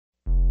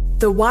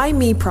The Why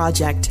Me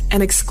Project,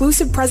 an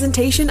exclusive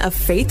presentation of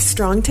Faith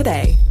Strong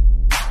Today.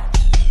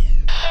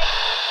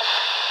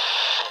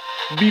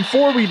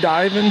 Before we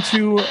dive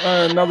into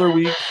another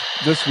week,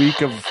 this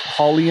week of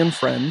Holly and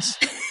Friends,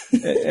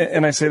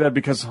 and I say that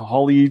because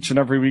Holly each and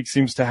every week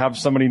seems to have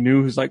somebody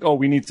new who's like, oh,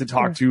 we need to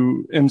talk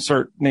to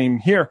insert name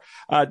here.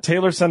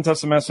 Taylor sent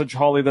us a message,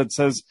 Holly, that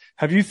says,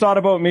 have you thought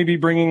about maybe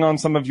bringing on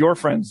some of your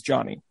friends,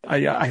 Johnny?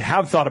 I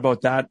have thought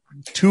about that.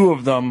 2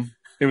 of them.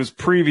 It was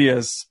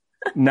previous.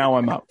 Now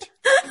I'm out.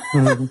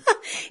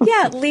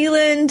 Yeah,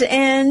 Leland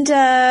and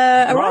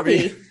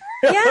Robbie.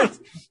 Yeah.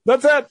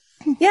 That's it.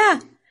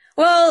 Yeah.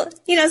 Well,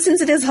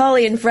 since it is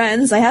Holly and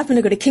Friends, I happened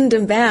to go to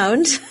Kingdom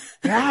Bound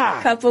a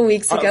couple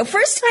weeks ago.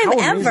 First time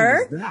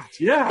ever.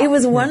 Yeah. It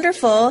was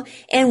wonderful.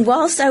 And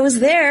whilst I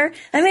was there,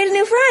 I made a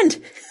new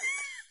friend.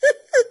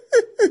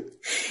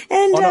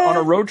 And on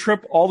a road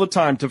trip all the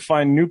time to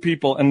find new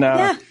people. And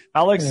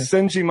Alex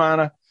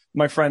Senjimana,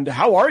 my friend,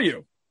 how are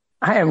you?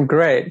 I am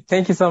great.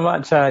 Thank you so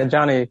much,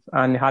 Johnny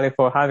and Holly,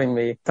 for having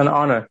me. It's an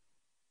honor.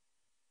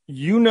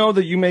 You know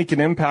that you make an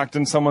impact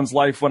in someone's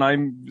life when I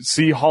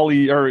see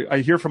Holly, or I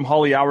hear from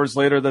Holly hours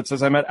later that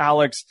says, I met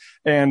Alex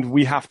and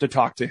we have to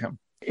talk to him.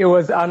 It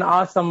was an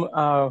awesome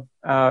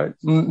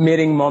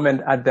meeting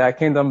moment at the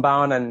Kingdom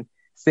Bound and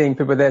seeing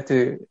people there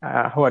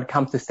who had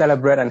come to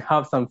celebrate and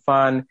have some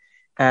fun.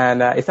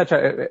 And it's such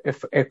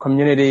a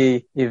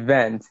community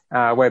event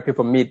where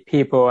people meet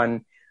people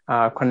and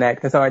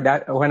connect. And so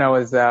when I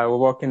was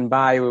walking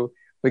by,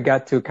 we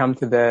got to come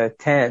to the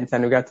tent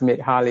and we got to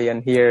meet Holly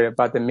and hear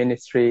about the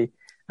ministry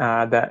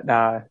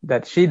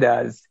that she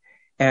does.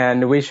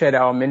 And we shared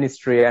our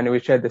ministry and we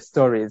shared the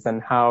stories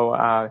and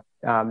how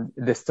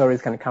the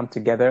stories can come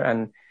together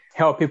and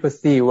help people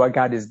see what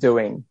God is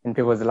doing in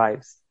people's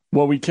lives.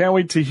 Well, we can't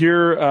wait to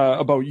hear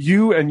about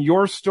you and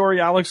your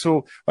story, Alex.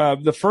 So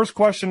the first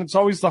question, it's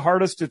always the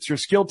hardest. It's your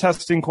skill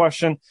testing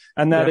question.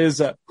 And that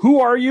is,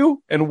 who are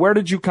you and where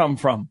did you come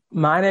from?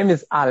 My name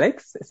is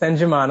Alex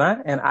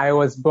Senjimana, and I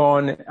was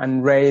born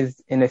and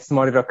raised in a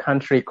small little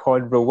country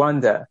called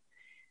Rwanda.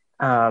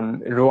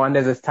 Rwanda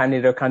is a tiny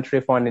little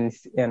country found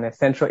in the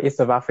central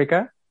east of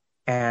Africa.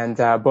 And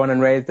born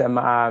and raised,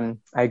 I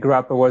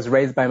was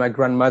raised by my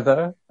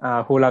grandmother,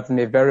 who loved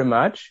me very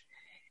much.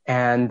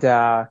 And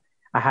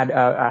I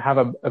have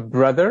a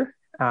brother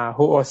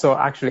who also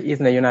actually is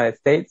in the United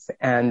States,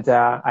 and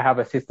I have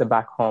a sister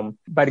back home.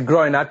 But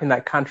growing up in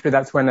that country,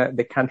 that's when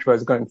the country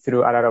was going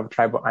through a lot of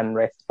tribal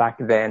unrest back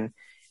then.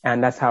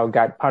 And that's how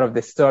God, part of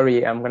the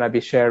story I'm going to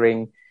be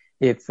sharing,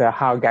 it's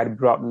how God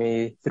brought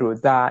me through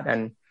that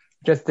and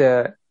just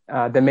the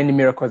many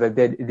miracles that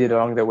did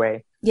along the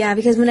way. Yeah,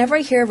 because whenever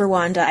I hear of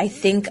Rwanda, I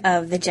think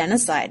of the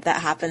genocide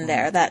that happened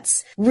there.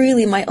 That's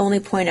really my only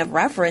point of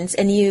reference.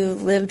 And you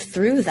lived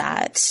through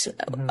that.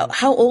 Mm-hmm.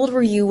 How old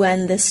were you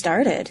when this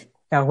started?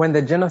 When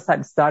the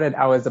genocide started,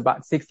 I was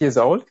about 6 years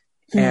old.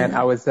 Mm-hmm. And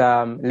I was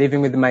living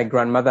with my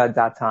grandmother at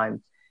that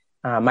time.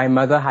 My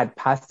mother had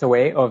passed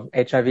away of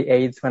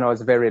HIV/AIDS when I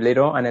was very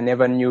little, and I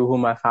never knew who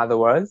my father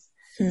was.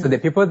 Mm-hmm. So the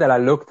people that I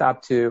looked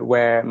up to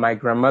were my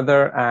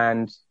grandmother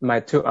and my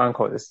 2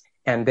 uncles.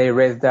 And they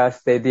raised us.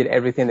 They did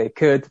everything they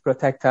could to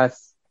protect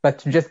us. But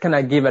to just kind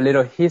of give a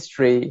little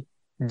history,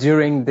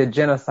 during the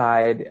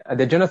genocide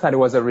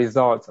was a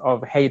result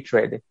of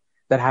hatred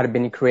that had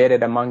been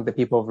created among the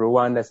people of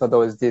Rwanda. So there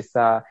was this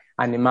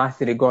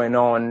animosity going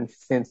on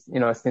since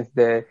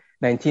the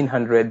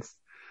 1900s.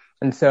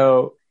 And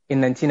so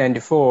in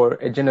 1994,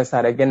 a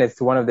genocide against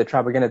one of the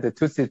tribes, against the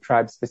Tutsi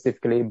tribe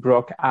specifically,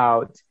 broke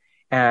out.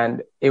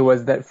 And it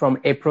was that from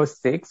April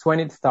 6th when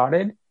it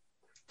started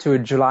to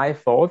July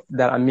 4th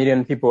that 1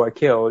 million people were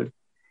killed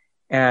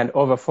and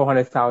over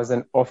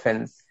 400,000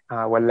 orphans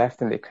were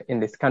left in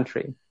this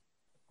country.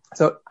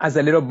 So as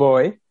a little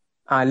boy,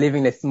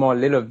 living in a small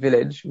little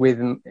village with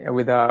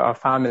our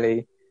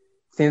family,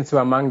 since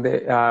we're among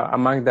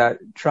that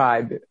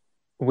tribe,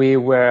 we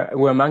were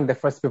among the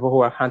first people who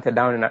were hunted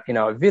down in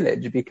our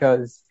village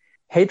because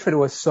hatred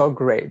was so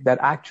great that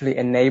actually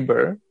a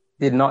neighbor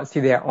did not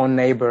see their own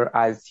neighbor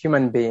as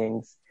human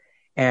beings.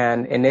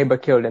 And a neighbor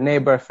killed a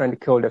neighbor, a friend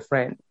killed a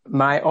friend.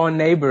 My own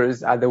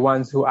neighbors are the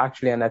ones who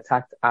actually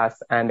attacked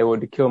us, and they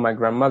would kill my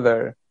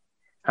grandmother.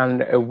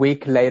 And a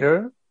week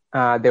later,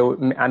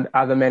 and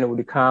other men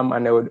would come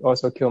and they would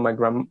also kill my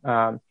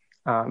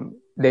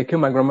they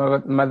killed my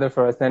grandmother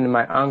first, and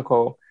my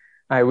uncle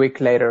a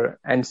week later.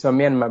 And so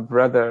me and my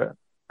brother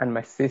and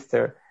my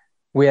sister,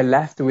 we are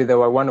left with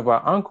one of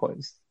our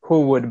uncles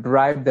who would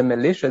bribe the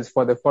militias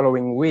for the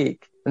following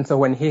week. And so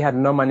when he had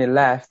no money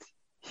left,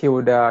 he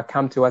would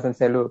come to us and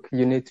say, look,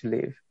 you need to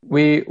leave.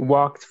 We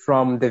walked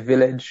from the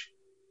village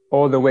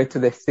all the way to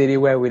the city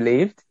where we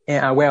lived,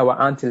 and where our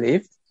aunt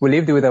lived. We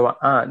lived with our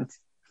aunt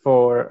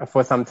for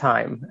some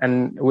time.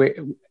 And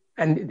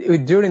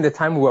during the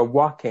time we were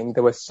walking,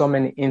 there were so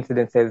many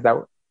incidences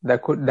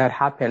that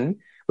happened.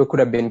 We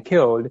could have been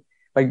killed.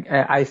 But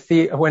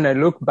when I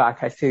look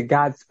back, I see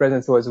God's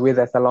presence was with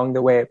us along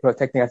the way,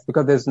 protecting us,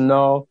 because there's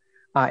no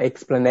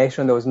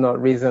explanation. There was no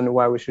reason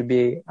why we should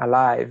be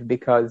alive,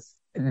 because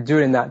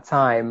during that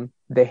time,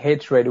 the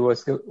hatred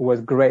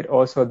was great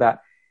also, that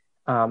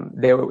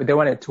they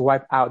wanted to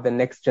wipe out the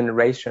next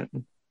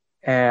generation,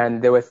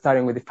 and they were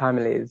starting with the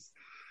families.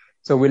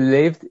 So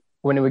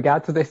when we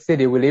got to the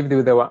city, we lived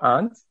with our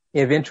aunt.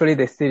 Eventually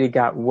the city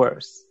got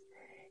worse,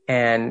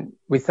 and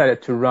we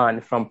started to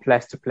run from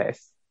place to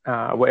place.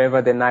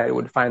 Wherever the night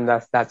would find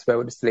us, that's where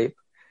we'd sleep.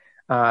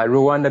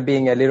 Rwanda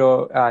being a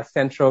little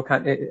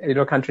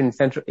country in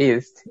Central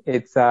East,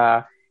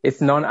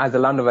 it's known as the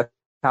land of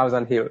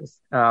 1,000 hills.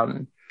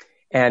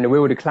 And we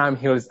would climb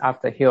hills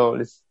after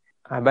hills.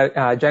 But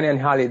Johnny and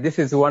Holly, this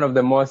is one of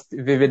the most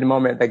vivid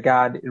moments that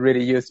God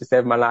really used to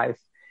save my life.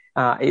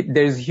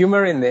 There's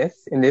humor in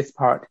this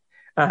part,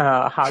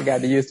 how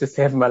God used to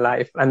save my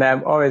life. And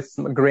I'm always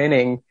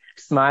grinning,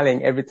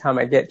 smiling every time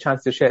I get a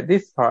chance to share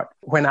this part.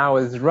 When I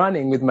was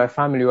running with my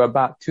family, we were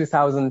about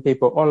 2,000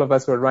 people. All of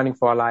us were running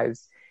for our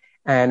lives,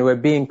 and we're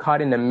being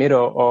caught in the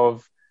middle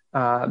of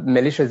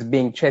militias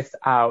being chased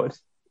out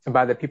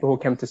by the people who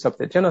came to stop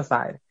the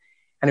genocide.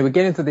 And we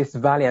get into this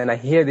valley, and I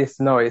hear this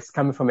noise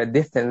coming from a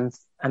distance,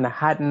 and I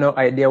had no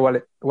idea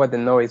what the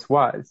noise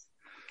was.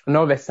 And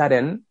all of a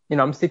sudden,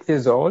 I'm 6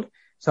 years old,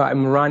 so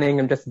I'm running,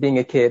 I'm just being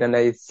a kid, and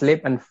I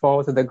slip and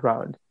fall to the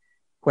ground.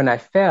 When I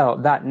fell,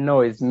 that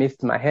noise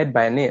missed my head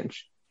by an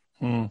inch.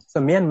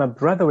 So me and my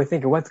brother were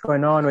thinking, what's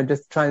going on?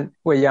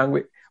 We're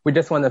young. We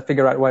just want to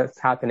figure out what's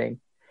happening.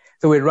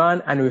 So we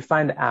run, and we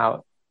find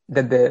out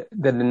that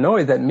the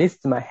noise that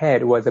missed my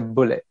head was a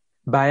bullet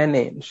by an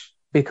inch,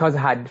 because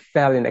I had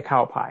fell in a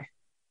cow pie.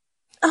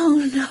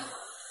 Oh no.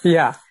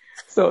 Yeah.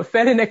 So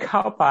fell in a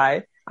cow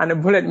pie, and a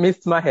bullet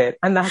missed my head.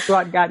 And that's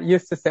what God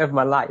used to save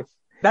my life.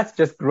 That's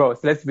just gross.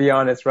 Let's be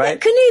honest, right? Yeah,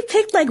 couldn't he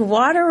pick like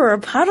water or a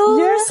puddle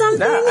or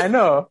something? Yeah, I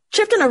know.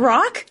 Tripped on a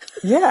rock?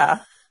 Yeah.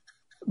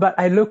 But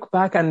I look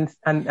back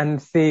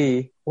and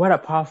see what a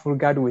powerful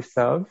God we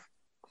serve.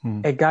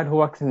 A God who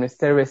works in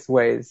mysterious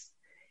ways.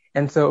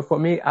 And so for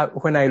me,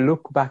 when I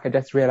look back, I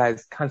just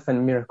realize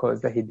constant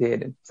miracles that he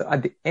did. So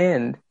at the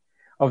end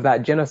of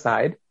that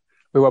genocide,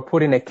 we were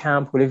put in a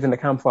camp. We lived in the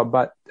camp for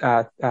about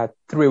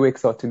 3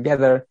 weeks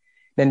altogether.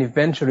 Then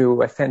eventually we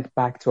were sent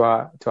back to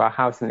our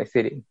house in the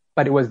city.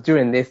 But it was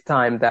during this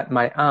time that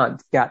my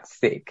aunt got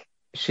sick.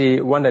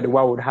 She wondered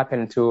what would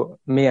happen to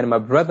me and my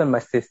brother and my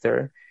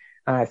sister,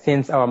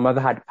 since our mother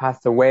had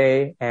passed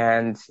away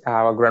and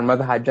our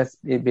grandmother had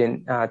just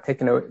been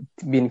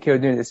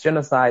killed during this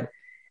genocide.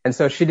 And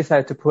so she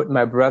decided to put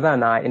my brother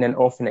and I in an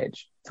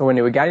orphanage. So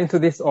when we got into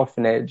this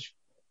orphanage,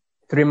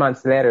 3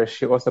 months later,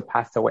 she also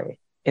passed away.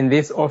 In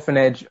this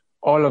orphanage,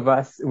 all of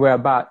us were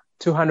about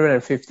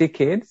 250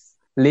 kids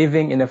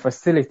living in a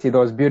facility that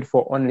was built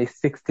for only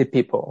 60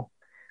 people.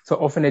 So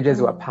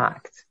orphanages were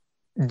packed.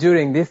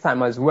 During this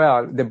time as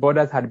well, the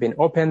borders had been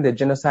opened. The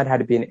genocide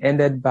had been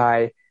ended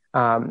by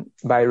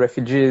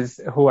refugees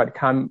who had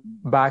come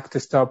back to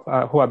stop,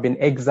 who had been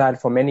exiled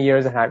for many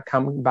years and had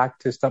come back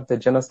to stop the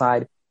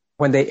genocide.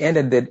 When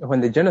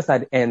the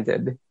genocide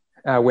ended,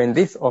 when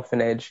this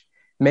orphanage,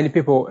 many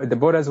people, the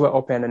borders were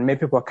open and many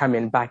people were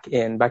coming back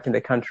in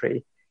the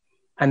country.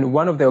 And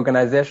one of the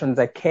organizations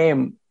that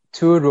came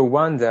to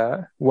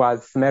Rwanda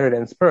was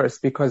Samaritan's Purse,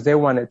 because they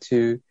wanted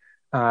to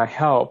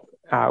help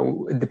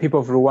the people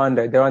of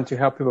Rwanda. They wanted to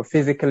help people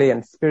physically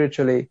and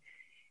spiritually.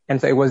 And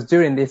so it was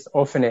during this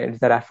orphanage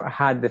that I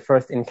had the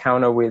first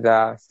encounter with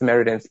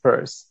Samaritan's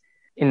Purse.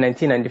 In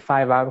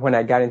 1995, when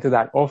I got into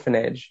that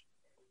orphanage,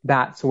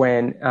 that's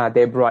when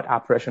they brought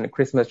Operation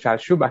Christmas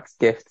Child Shoebox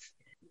Gifts.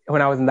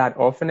 When I was in that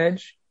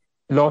orphanage,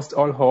 lost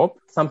all hope.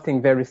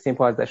 Something very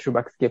simple as the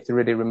shoebox gift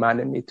really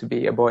reminded me to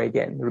be a boy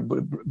again.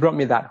 Brought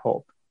me that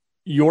hope.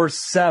 You're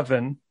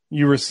 7.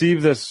 You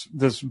receive this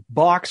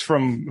box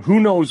from who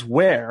knows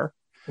where.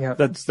 Yeah.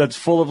 That's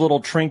full of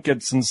little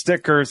trinkets and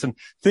stickers and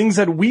things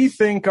that we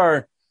think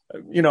are,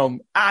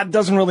 it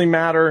doesn't really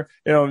matter.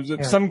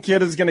 Some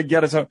kid is going to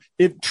get it. So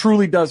it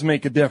truly does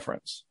make a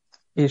difference.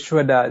 It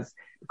sure does.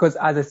 Because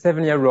as a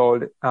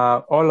 7-year-old,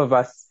 all of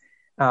us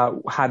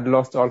had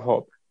lost all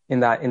hope in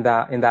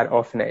that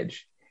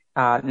orphanage.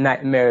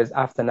 Nightmares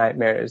after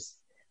nightmares.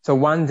 So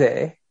one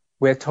day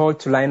we're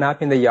told to line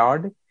up in the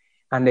yard,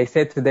 and they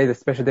said today's a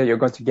special day. You're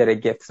going to get a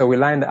gift. So we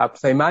lined up.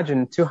 So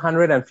imagine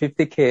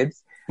 250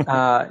 kids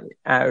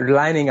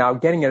lining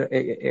up, getting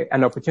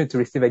an opportunity to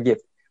receive a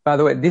gift. By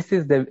the way, this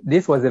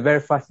was the very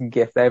first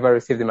gift I ever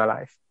received in my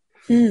life.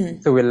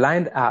 So we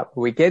lined up.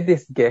 We get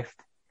this gift.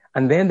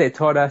 And then they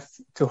told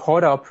us to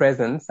hold our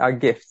presents, our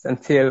gifts,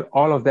 until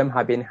all of them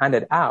had been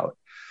handed out.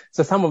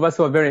 So some of us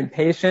were very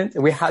impatient.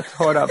 We had to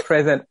hold our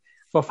present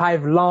for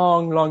 5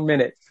 long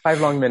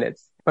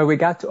minutes. But we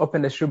got to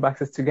open the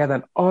shoeboxes together,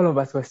 and all of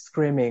us were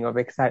screaming of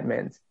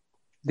excitement.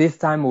 This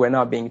time we're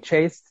not being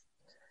chased.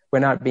 We're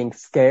not being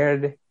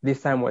scared.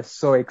 This time we're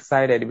so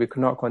excited we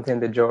could not contain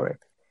the joy.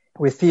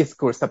 We see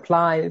school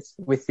supplies.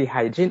 We see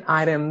hygiene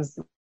items.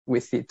 We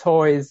see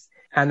toys.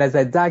 And as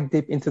I dug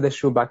deep into the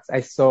shoebox,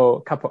 I saw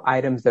a couple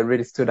items that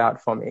really stood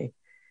out for me.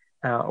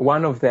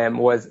 One of them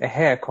was a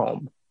hair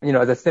comb.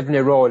 As a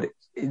 7-year-old,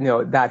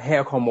 that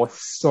hair comb was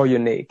so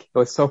unique. It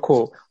was so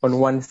cool. On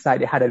one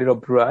side, it had a little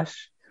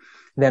brush.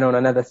 Then on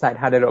another side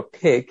had a little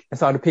pick. And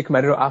so I'd pick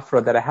my little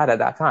afro that I had at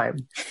that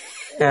time.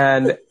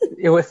 And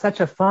it was such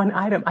a fun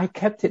item. I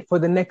kept it for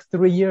the next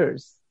 3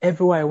 years.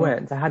 Everywhere I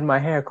went, I had my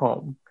hair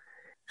combed.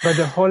 But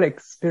the whole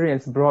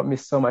experience brought me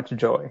so much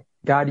joy.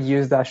 God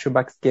used that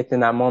shoebox gift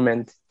in that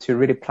moment to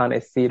really plant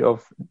a seed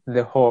of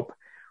the hope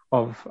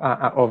of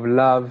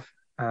love,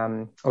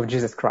 of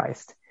Jesus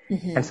Christ.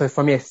 Mm-hmm. And so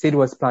for me, a seed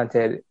was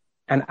planted.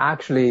 And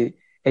actually,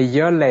 a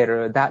year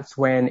later, that's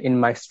when in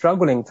my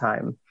struggling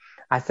time,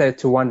 I started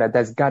to wonder,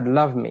 does God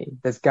love me?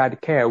 Does God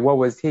care? What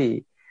was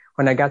he?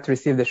 When I got to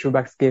receive the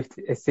shoebox gift,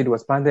 a seed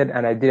was planted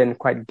and I didn't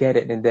quite get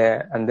it in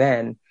there and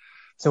then.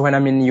 So when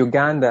I'm in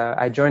Uganda,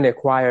 I joined a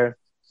choir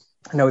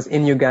and I was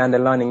in Uganda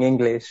learning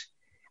English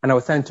and I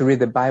was starting to read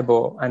the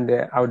Bible and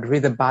I would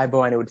read the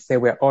Bible and it would say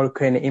we're all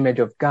created in the image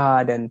of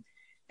God. And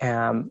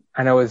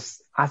I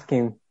was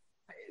asking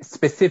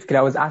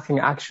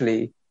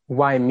actually,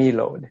 why me,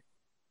 Lord?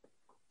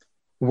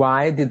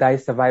 Why did I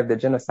survive the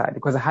genocide?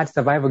 Because I had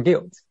survival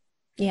guilt.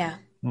 Yeah.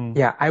 Mm.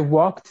 Yeah. I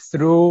walked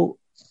through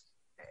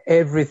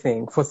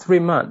everything for 3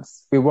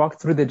 months. We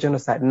walked through the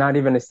genocide, not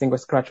even a single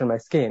scratch on my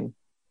skin.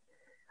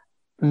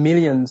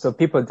 Millions of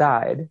people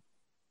died,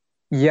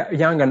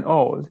 young and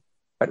old.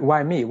 But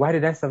why me? Why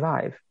did I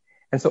survive?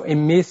 And so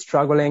in me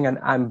struggling and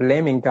I'm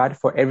blaming God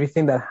for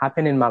everything that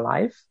happened in my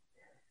life.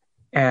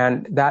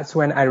 And that's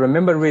when I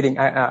remember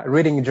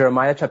reading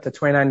Jeremiah chapter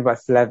 29,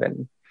 verse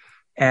 11.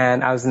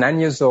 And I was 9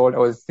 years old.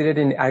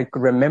 I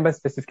could remember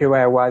specifically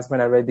where I was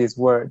when I read these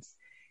words.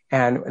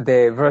 And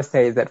the verse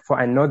says that, for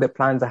I know the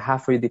plans I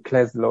have for you,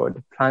 declares the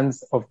Lord,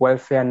 plans of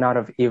welfare, not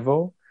of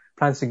evil,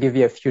 plans to give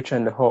you a future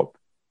and a hope.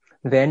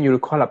 Then you will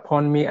call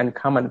upon me and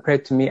come and pray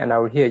to me and I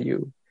will hear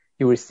you.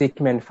 You will seek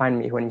me and find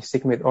me when you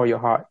seek me with all your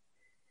heart.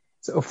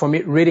 So for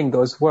me, reading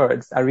those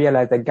words, I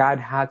realized that God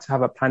had to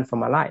have a plan for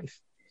my life.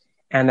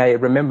 And I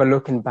remember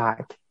looking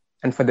back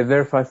and for the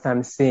very first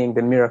time seeing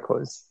the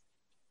miracles.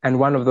 And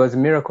one of those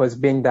miracles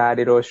being that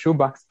it was a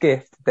shoebox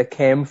gift that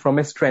came from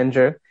a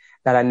stranger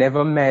that I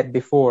never met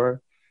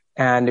before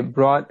and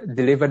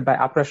delivered by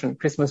Operation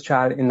Christmas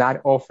Child in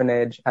that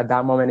orphanage at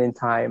that moment in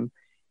time.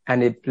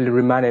 And it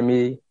reminded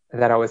me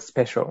that I was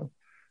special.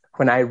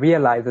 When I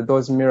realized that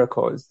those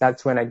miracles,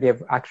 that's when I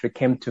actually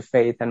came to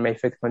faith and my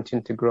faith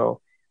continued to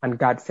grow. And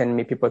God sent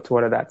me people to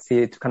water that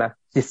seed to kind of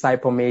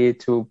disciple me,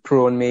 to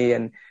prune me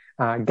and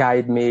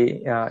guide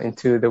me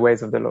into the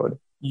ways of the Lord.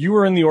 You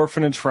were in the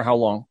orphanage for how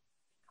long?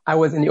 I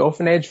was in the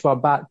orphanage for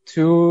about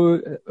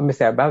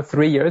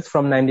 3 years,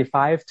 from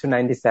 95 to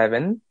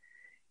 97.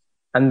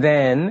 And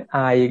then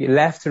I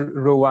left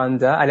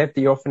Rwanda. I left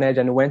the orphanage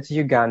and went to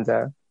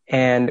Uganda.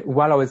 And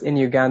while I was in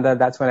Uganda,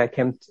 that's when I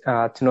came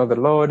to know the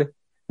Lord.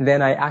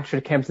 Then I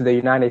actually came to the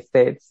United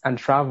States and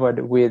traveled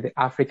with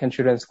African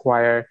Children's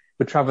Choir.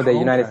 We traveled the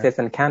United States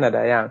and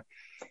Canada, yeah.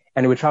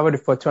 And we traveled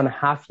for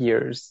 2.5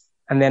 years.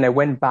 And then I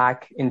went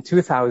back in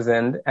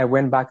 2000. I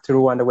went back to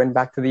Rwanda, went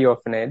back to the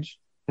orphanage.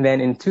 And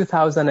then in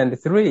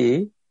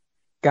 2003,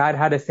 God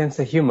had a sense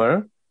of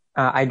humor.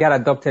 I got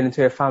adopted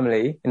into a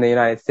family in the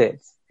United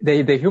States.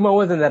 The humor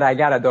wasn't that I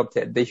got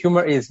adopted. The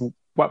humor is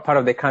what part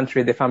of the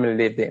country the family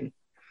lived in.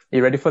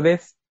 You ready for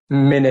this?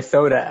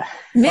 Minnesota.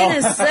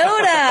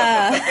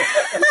 Minnesota!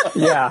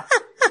 Yeah.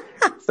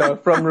 So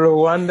from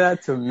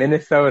Rwanda to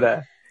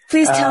Minnesota.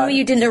 Please tell me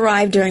you didn't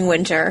arrive during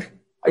winter.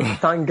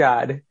 Thank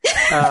God.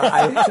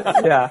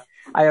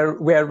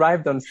 We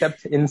arrived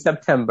in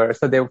September,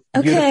 so they were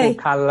beautiful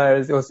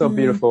colors. It was so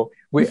beautiful.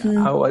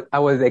 I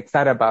was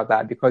excited about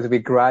that because we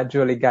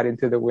gradually got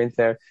into the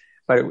winter,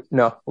 but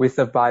we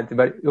survived.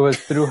 But it was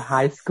through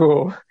high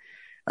school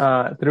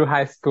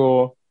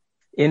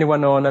in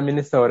Winona,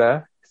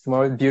 Minnesota,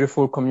 small,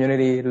 beautiful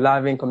community,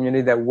 loving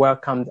community that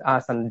welcomed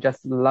us and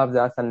just loved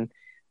us and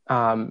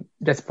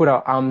just put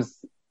our arms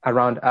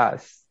around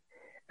us.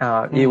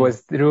 It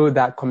was through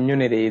that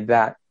community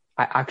that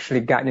I actually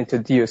got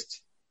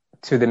introduced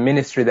to the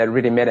ministry that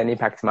really made an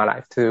impact in my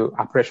life, to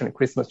Operation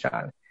Christmas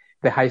Child.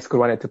 The high school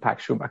wanted to pack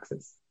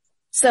shoeboxes.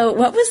 So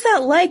what was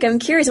that like? I'm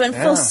curious. It went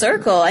full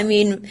circle. I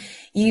mean,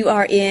 you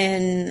are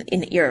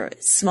you're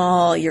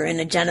small, you're in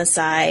a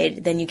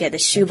genocide, then you get the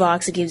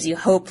shoebox, it gives you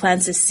hope,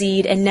 plants a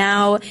seed, and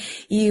now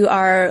you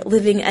are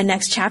living a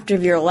next chapter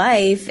of your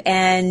life,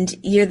 and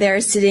you're there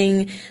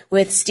sitting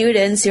with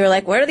students who are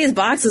like, what are these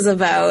boxes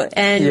about?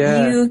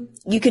 And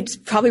you could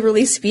probably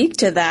really speak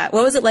to that.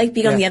 What was it like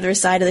being on the other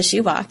side of the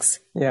shoebox?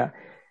 Yeah.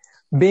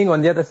 Being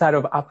on the other side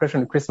of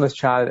Operation Christmas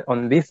Child,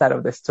 on this side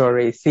of the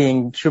story,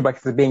 seeing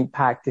shoeboxes being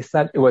packed,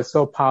 it was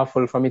so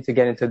powerful for me to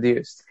get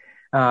introduced.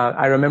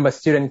 I remember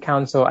student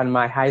council at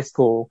my high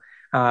school,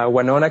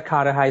 Winona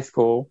Carter High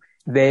School,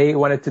 they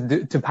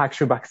wanted to pack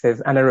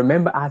shoeboxes. And I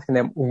remember asking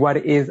them, what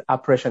is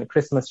Operation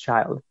Christmas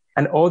Child?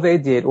 And all they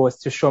did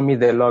was to show me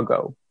the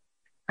logo.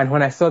 And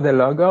when I saw the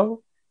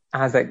logo,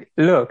 I was like,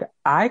 look,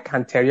 I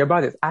can't tell you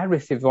about this. I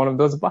received one of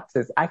those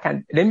boxes.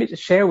 Let me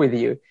just share with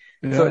you.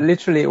 Yeah. So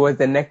literally it was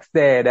the next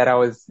day that I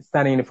was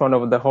standing in front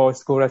of the whole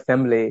school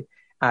assembly,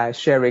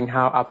 sharing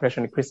how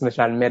Operation Christmas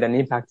Child made an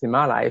impact in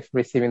my life,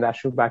 receiving that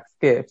shoebox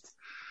gift.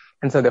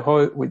 And so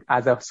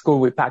as a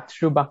school, we packed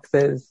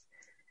shoeboxes.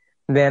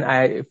 Then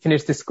I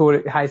finished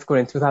high school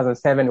in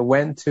 2007,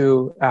 went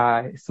to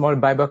a small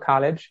Bible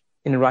college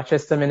in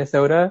Rochester,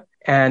 Minnesota.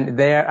 And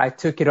there I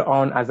took it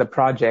on as a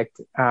project.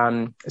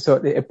 So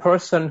a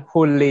person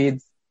who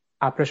leads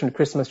Operation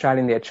Christmas Child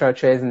in their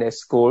churches and their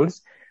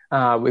schools,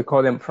 we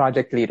call them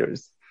project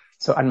leaders.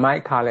 So at my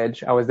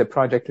college, I was the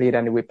project leader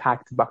and we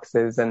packed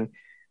boxes. And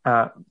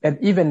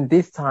even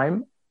this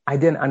time, I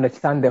didn't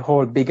understand the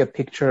whole bigger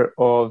picture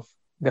of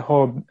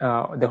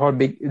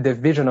the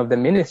vision of the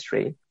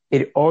ministry.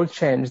 It all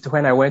changed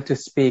when I went to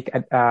speak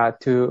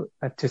to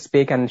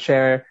speak and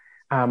share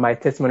my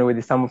testimony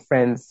with some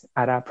friends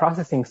at a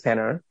processing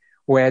center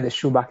where the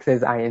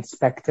shoeboxes I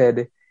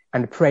inspected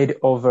and prayed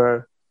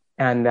over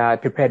and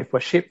prepared for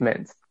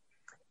shipment.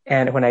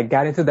 And when I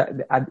got into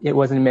that, it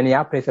was in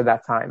Minneapolis at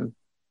that time.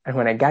 And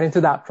when I got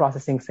into that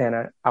processing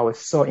center, I was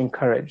so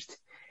encouraged.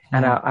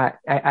 And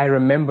I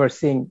remember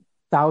seeing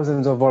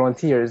thousands of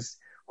volunteers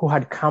who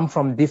had come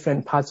from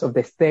different parts of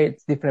the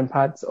states, different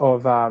parts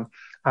of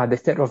the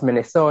state of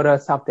Minnesota,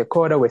 South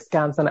Dakota,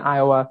 Wisconsin,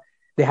 Iowa.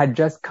 They had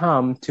just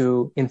come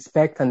to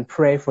inspect and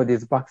pray for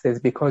these boxes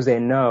because they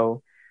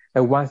know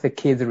that once the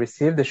kids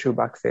receive the shoe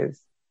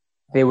boxes,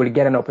 they will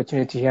get an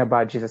opportunity to hear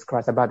about Jesus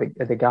Christ, about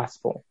the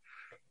gospel.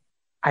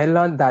 I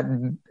learned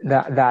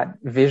that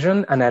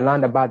vision, and I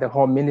learned about the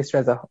whole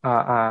ministry as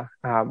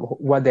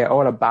what they're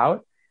all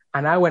about.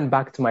 And I went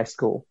back to my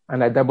school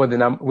and we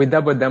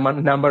doubled the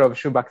number of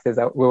shoe boxes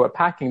that we were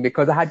packing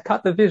because I had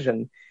caught the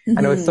vision. Mm-hmm.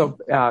 And it was so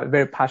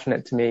very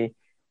passionate to me.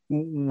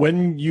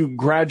 When you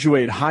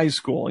graduate high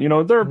school,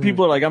 there are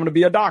people who are like, I'm going to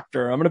be a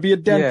doctor. I'm going to be a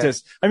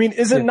dentist. Yeah. I mean,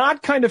 is it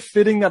not kind of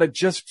fitting that it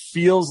just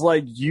feels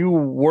like you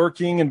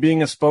working and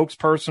being a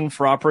spokesperson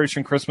for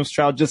Operation Christmas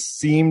Child just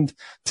seemed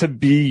to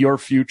be your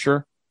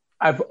future?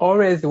 I've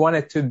always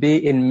wanted to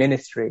be in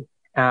ministry.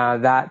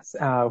 That's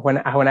when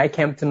I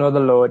came to know the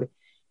Lord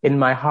in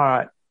my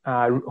heart,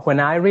 when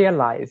I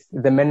realized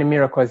the many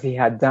miracles he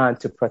had done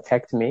to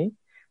protect me,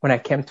 when I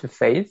came to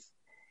faith,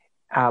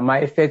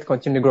 my faith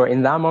continued to grow.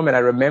 In that moment, I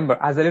remember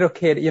as a little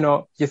kid,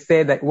 you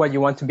say that what you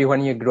want to be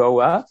when you grow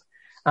up,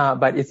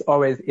 but it's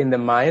always in the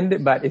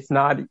mind, but it's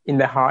not in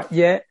the heart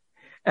yet.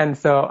 And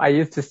so I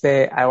used to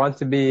say, I want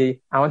to be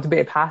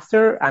a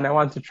pastor and I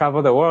want to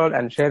travel the world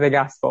and share the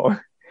gospel.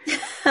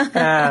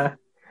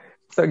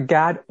 So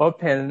God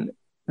opened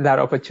that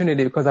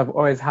opportunity because I've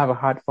always had a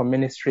heart for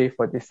ministry,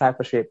 for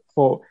discipleship,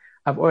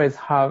 I've always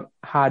had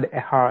a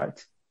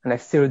heart, and I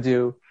still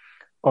do,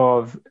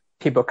 of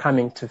people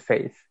coming to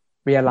faith,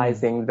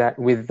 realizing that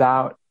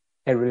without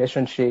a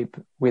relationship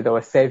with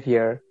our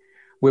Savior,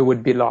 we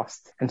would be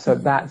lost. And so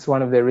that's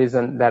one of the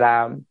reasons that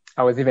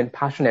I was even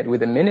passionate with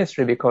the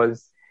ministry,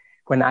 because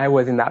when I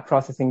was in that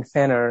processing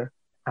center,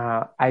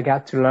 I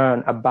got to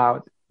learn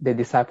about the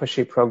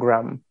discipleship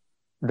program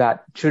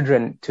that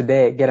children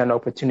today get an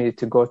opportunity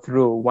to go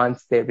through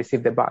once they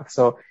receive the box.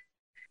 So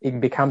it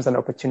becomes an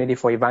opportunity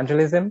for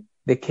evangelism.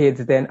 The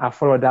kids then are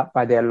followed up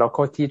by their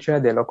local teacher,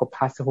 their local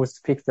pastor who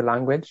speaks the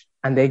language,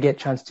 and they get a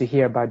chance to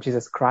hear about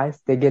Jesus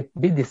Christ. They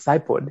be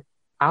discipled.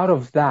 Out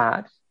of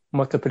that,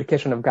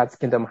 multiplication of God's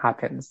kingdom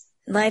happens.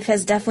 Life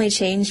has definitely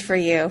changed for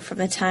you from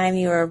the time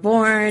you were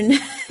born,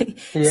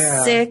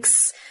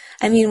 6.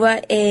 I mean,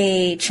 what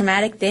a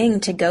traumatic thing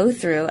to go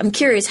through. I'm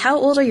curious, how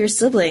old are your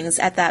siblings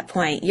at that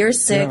point? You're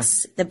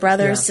 6, the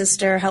brother,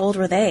 sister, how old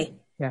were they?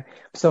 Yeah.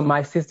 So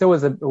my sister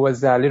was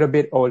a little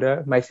bit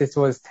older. My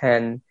sister was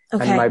 10, and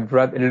my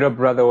little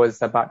brother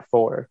was about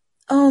 4.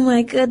 Oh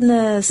my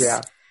goodness. Yeah.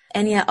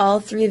 And yet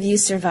all 3 of you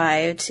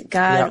survived.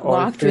 God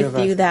walked with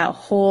you that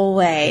whole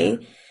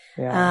way.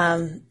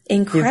 Yeah.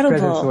 Incredible.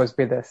 His presence was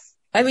with us.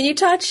 I mean, you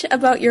touch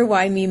about your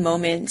why me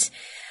moment.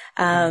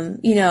 When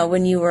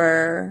you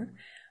were,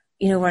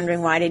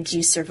 wondering why did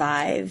you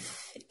survive?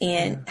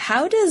 And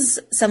how does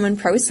someone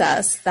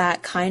process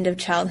that kind of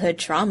childhood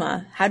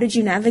trauma? How did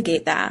you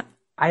navigate that?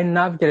 I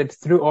navigated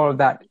through all of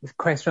that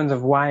questions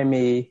of why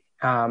me.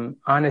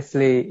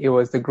 Honestly, it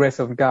was the grace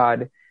of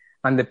God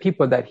and the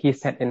people that he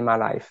sent in my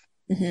life.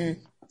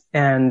 Mm-hmm.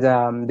 And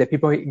the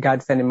people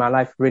God sent in my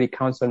life really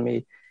counseled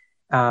me.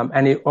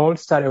 And it all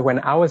started when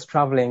I was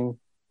traveling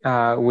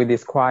with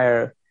this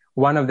choir.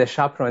 One of the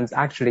chaperones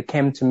actually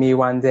came to me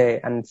one day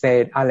and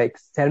said,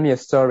 Alex, tell me a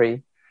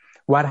story.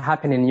 What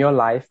happened in your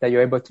life that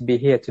you're able to be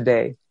here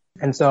today?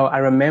 And so I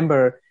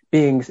remember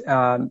being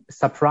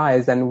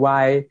surprised and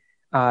why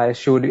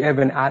she would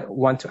even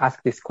want to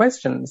ask these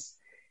questions.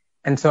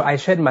 And so I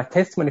shared my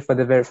testimony for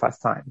the very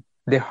first time,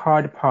 the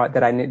hard part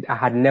that I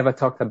had never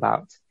talked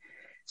about.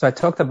 So I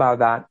talked about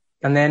that,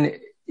 and then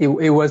it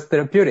was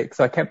therapeutic.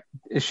 So I kept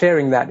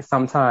sharing that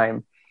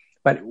sometime.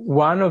 But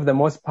one of the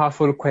most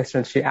powerful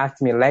questions she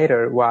asked me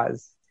later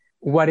was,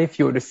 what if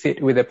you were to sit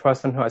with the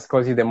person who has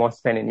caused you the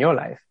most pain in your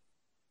life?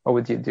 What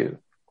would you do?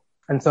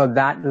 And so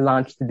that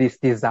launched this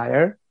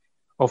desire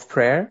of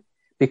prayer,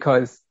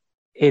 because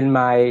in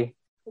my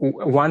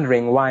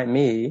wondering why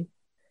me,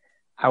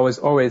 I was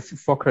always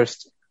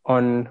focused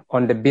on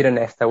the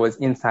bitterness that was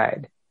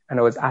inside. And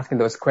I was asking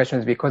those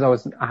questions because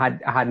I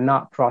had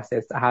not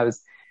processed. I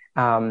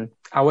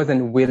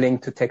wasn't willing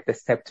to take the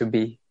step to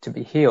be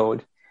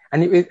healed.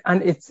 And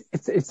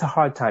it's a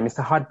hard time. It's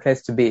a hard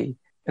place to be.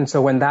 And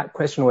so when that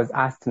question was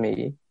asked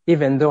me,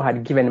 even though I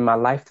had given my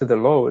life to the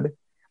Lord,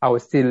 I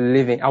was still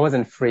living. I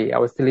wasn't free. I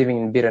was still living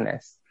in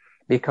bitterness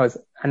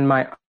and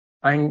my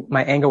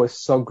anger was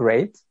so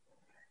great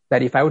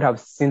that if I would have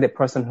seen the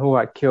person who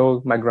had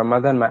killed my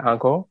grandmother and my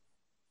uncle,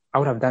 I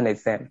would have done the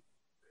same.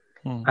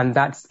 And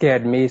that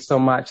scared me so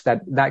much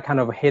that kind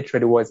of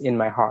hatred was in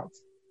my heart.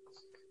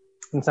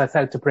 And so I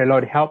started to pray,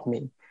 Lord, help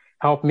me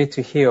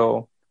to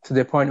heal to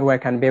the point where I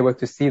can be able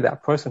to see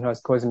that person who has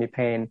caused me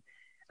pain.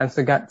 And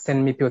so God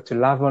sent me people to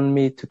love on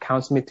me, to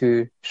counsel me,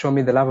 to show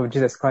me the love of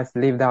Jesus Christ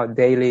lived out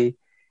daily.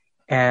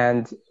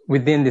 And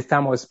within this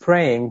time I was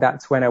praying,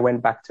 that's when I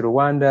went back to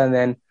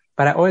Rwanda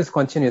but I always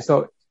continued.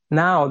 So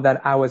now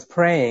that I was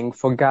praying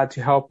for God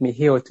to help me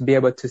heal, to be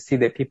able to see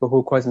the people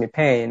who caused me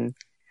pain,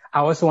 I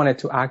also wanted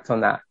to act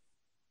on that.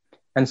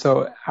 And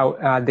so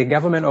the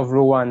government of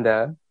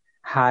Rwanda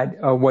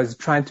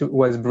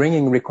was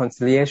bringing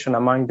reconciliation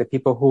among the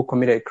people who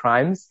committed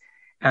crimes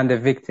and the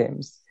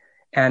victims.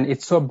 And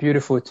it's so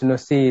beautiful to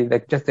see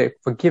that just the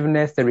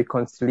forgiveness, the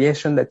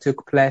reconciliation that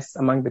took place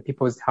among the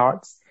people's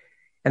hearts.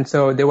 And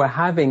so they were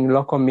having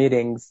local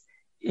meetings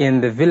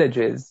in the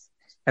villages.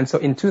 And so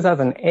in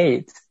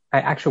 2008, I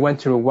actually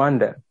went to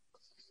Rwanda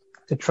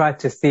to try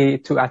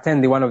to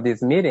attend one of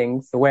these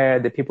meetings where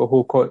the people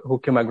who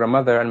killed my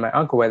grandmother and my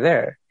uncle were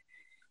there.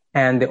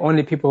 And the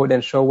only people who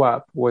didn't show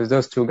up was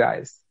those two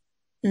guys.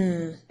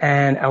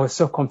 And I was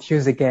so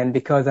confused again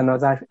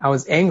I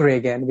was angry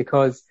again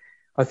because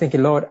I was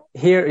thinking, Lord,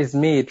 here is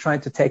me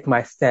trying to take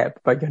my step,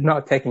 but you're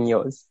not taking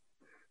yours.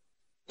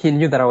 He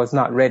knew that I was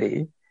not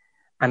ready,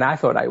 and I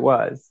thought I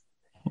was.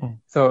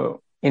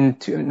 So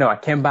I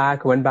came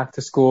back, went back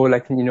to school,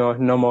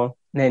 normal.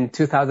 And in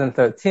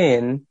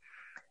 2013,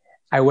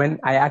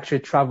 I actually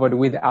traveled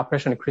with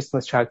Operation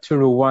Christmas Child to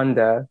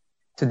Rwanda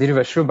to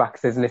deliver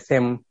shoeboxes in the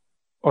same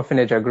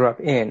orphanage I grew up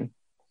in.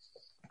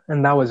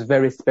 And that was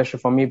very special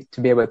for me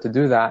to be able to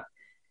do that.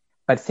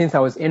 But since I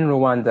was in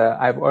Rwanda,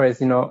 I've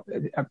always,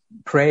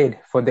 prayed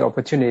for the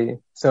opportunity.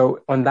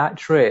 So on that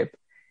trip,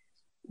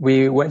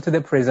 we went to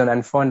the prison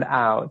and found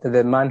out that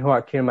the man who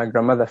had killed my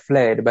grandmother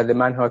fled, but the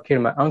man who had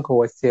killed my uncle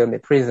was still in the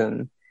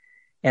prison.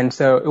 And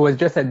so it was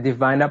just a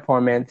divine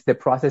appointment. The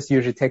process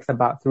usually takes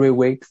about 3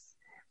 weeks.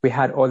 We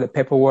had all the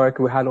paperwork.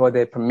 We had all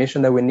the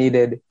permission that we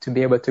needed to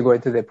be able to go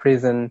into the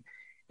prison.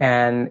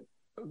 And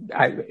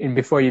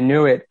before you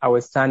knew it, I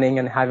was standing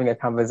and having a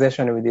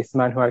conversation with this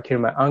man who had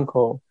killed my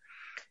uncle.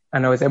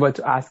 And I was able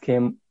to ask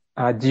him,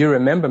 do you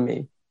remember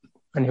me?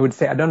 And he would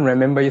say, I don't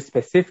remember you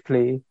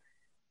specifically,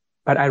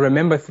 but I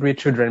remember 3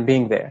 children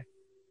being there.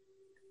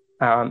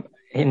 And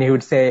he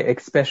would say,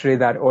 especially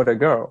that older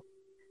girl.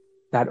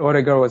 That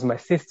older girl was my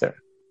sister.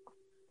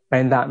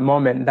 And in that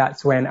moment,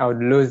 that's when I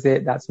would lose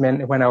it. That's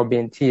when I would be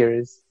in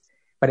tears.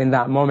 But in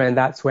that moment,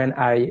 that's when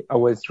I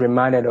was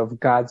reminded of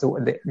God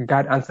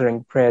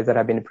answering prayers that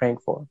I've been praying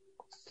for.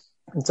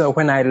 And so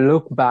when I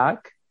look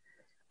back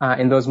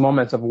in those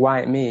moments of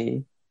why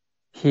me,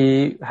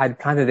 he had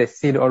planted a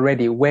seed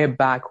already way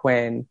back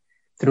when,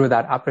 through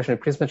that Operation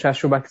Christmas Child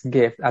shoebox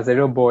gift as a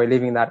little boy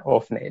living in that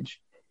orphanage.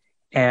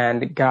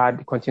 And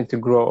God continued to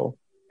grow.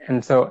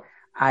 And so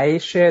I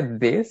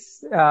shared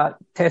this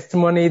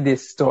testimony,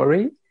 this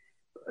story,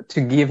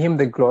 to give him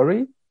the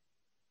glory.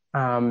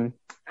 And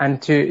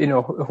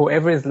to,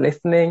 whoever is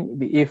listening,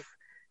 if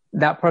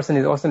that person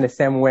is also in the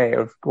same way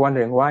of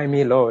wondering, why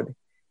me, Lord?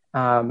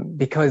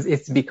 Because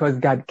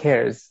God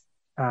cares.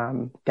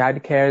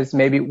 God cares.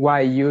 Maybe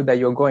why you, that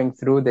you're going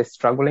through the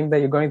struggling that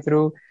you're going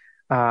through.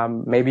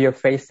 Maybe you're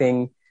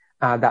facing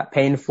that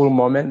painful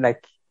moment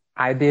like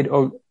I did,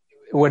 or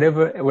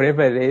whatever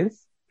it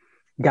is.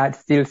 God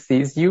still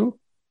sees you.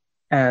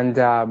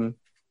 And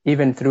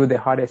even through the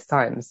hardest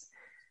times,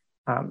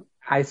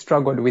 I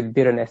struggled with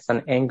bitterness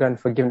and anger and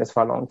forgiveness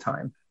for a long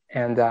time.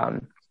 And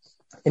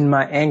in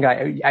my anger,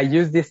 I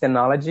use this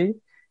analogy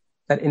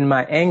that in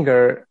my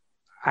anger,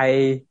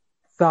 I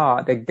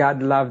thought that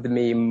God loved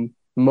me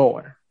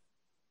more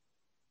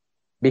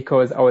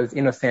because I was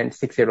innocent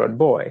 6-year-old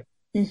boy.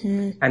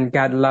 Mm-hmm. And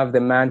God loved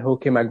the man who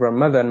killed my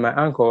grandmother and my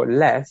uncle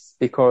less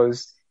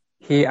because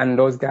he and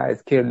those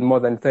guys killed more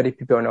than 30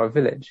 people in our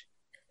village.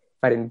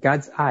 But in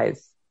God's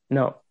eyes,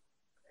 no.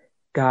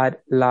 God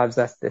loves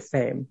us the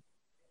same.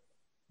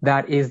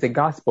 That is the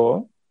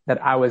gospel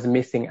that I was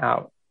missing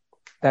out.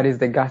 That is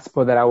the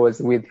gospel that I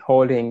was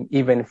withholding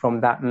even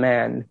from that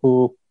man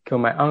who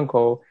killed my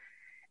uncle.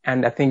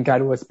 And I think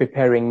God was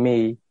preparing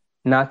me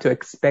not to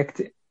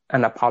expect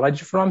an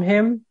apology from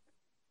him,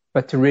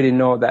 but to really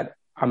know that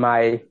am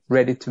I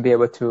ready to be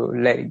able to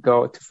let it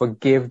go, to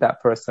forgive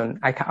that person.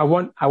 I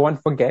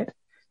won't forget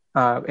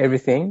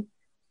everything,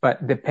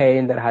 but the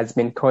pain that has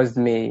been caused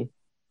me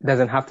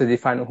doesn't have to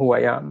define who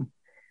I am,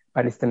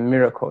 but it's the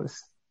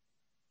miracles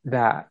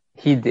that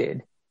he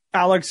did.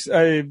 Alex,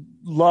 I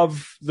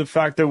love the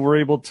fact that we're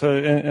able to,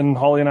 and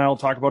Holly and I will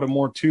talk about it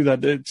more too,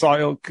 that it's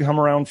all come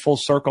around full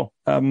circle.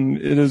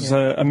 It is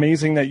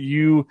amazing that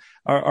you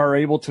are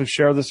able to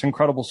share this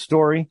incredible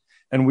story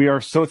And we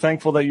are so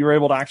thankful that you were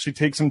able to actually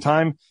take some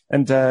time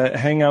and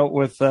hang out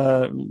with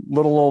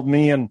little old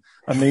me and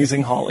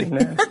amazing Holly.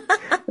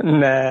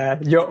 Nah,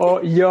 you're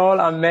all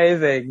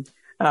amazing.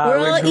 We're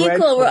all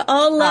equal. We're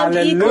all loved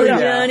equal,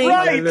 Johnny.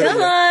 Right.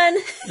 Come on.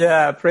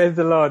 Yeah, praise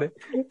the Lord.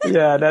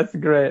 Yeah, that's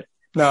great.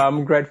 No,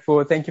 I'm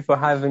grateful. Thank you for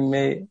having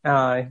me.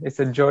 It's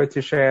a joy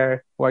to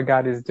share what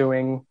God is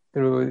doing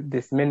through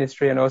this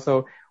ministry, and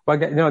also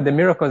the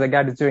miracles that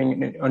God is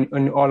doing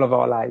in all of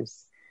our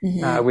lives.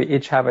 Mm-hmm. We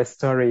each have a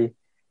story,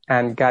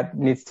 and God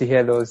needs to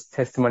hear those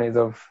testimonies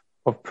of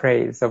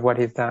praise of what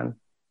He's done.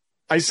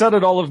 I said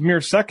it all of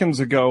mere seconds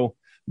ago,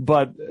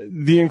 but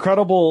the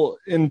incredible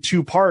in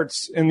two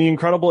parts, and the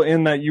incredible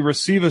in that you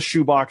receive a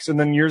shoebox and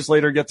then years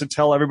later get to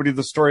tell everybody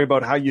the story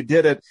about how you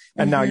did it,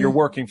 and now you're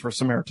working for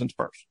Samaritan's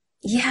Purse.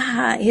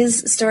 Yeah,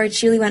 his story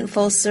truly went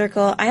full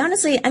circle. I have a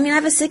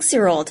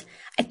 6-year-old.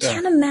 I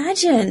can't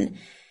imagine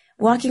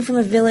walking from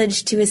a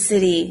village to a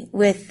city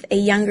with a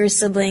younger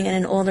sibling and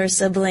an older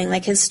sibling.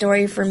 Like, his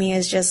story for me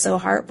is just so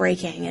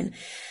heartbreaking. And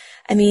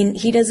I mean,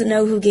 he doesn't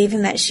know who gave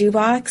him that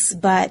shoebox,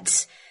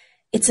 but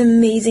it's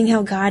amazing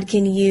how God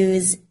can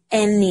use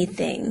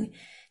anything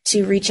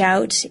to reach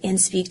out and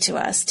speak to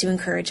us, to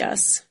encourage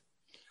us.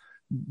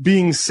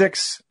 Being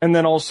 6 and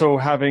then also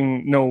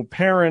having no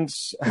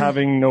parents,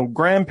 having no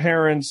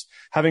grandparents,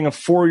 having a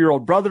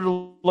 4-year-old brother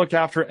to look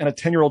after and a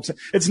 10-year-old.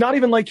 It's not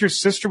even like your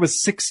sister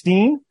was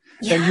 16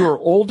 and you were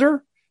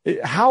older.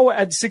 How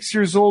at 6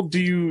 years old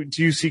do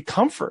you see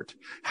comfort?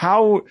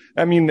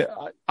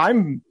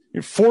 I'm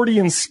 40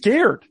 and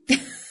scared.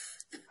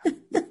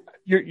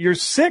 You're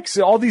 6.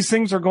 All these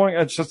things are going.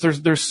 It's just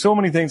there's so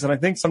many things, and I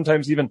think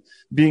sometimes even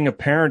being a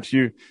parent,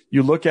 you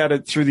look at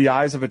it through the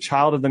eyes of a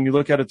child, and then you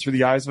look at it through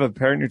the eyes of a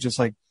parent. And you're just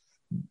like,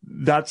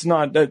 that's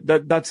not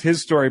that's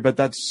his story, but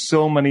that's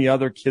so many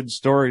other kids'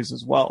 stories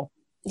as well.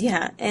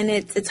 Yeah, and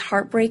it's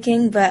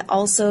heartbreaking, but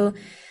also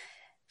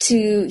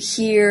to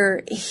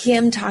hear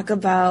him talk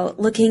about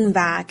looking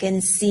back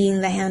and seeing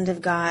the hand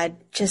of God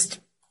just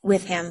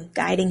with him,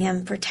 guiding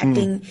him,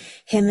 protecting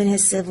him and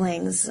his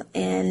siblings.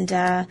 And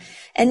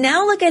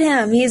now look at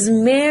him. He's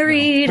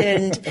married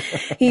and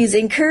he's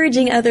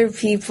encouraging other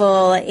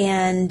people,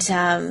 and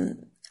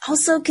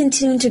also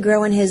continuing to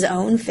grow in his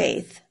own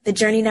faith. The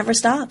journey never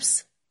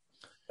stops.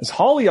 As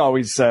Holly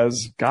always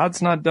says,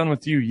 God's not done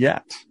with you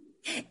yet.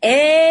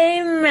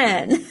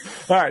 Amen.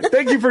 All right.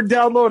 Thank you for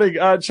downloading,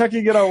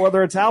 checking it out,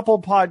 whether it's Apple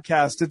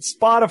Podcast, it's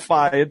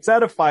Spotify, it's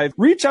Edify.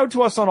 Reach out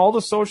to us on all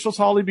the socials,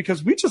 Holly,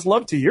 because we just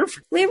love to hear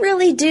from you. We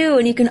really do.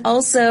 And you can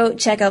also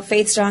check out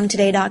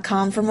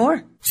faithstrongtoday.com for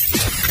more.